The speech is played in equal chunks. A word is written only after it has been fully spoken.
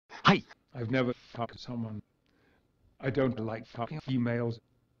Hi. I've never fucked someone. I don't like fucking females.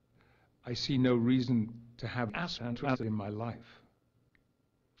 I see no reason to have ass interested in my life.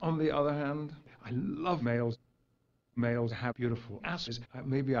 On the other hand, I love males. Males have beautiful asses.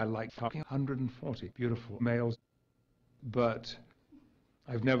 Maybe I like fucking 140 beautiful males, but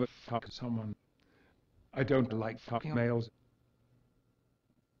I've never fucked someone. I don't like fucking males.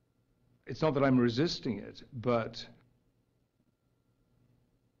 It's not that I'm resisting it, but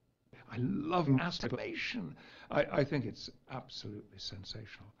I love masturbation. I think it's absolutely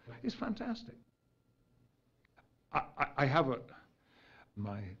sensational. It's fantastic. I have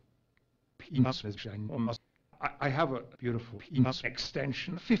my penis is ginormous. I have a beautiful penis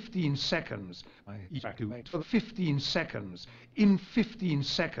extension. 15 seconds. I ejaculate for 15 seconds. In 15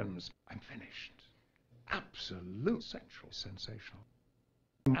 seconds, I'm finished. Absolute sexual sensational.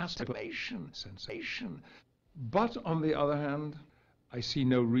 Masturbation sensation. But on the other hand, I see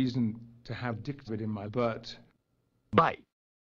no reason to have dick in my butt. Bye.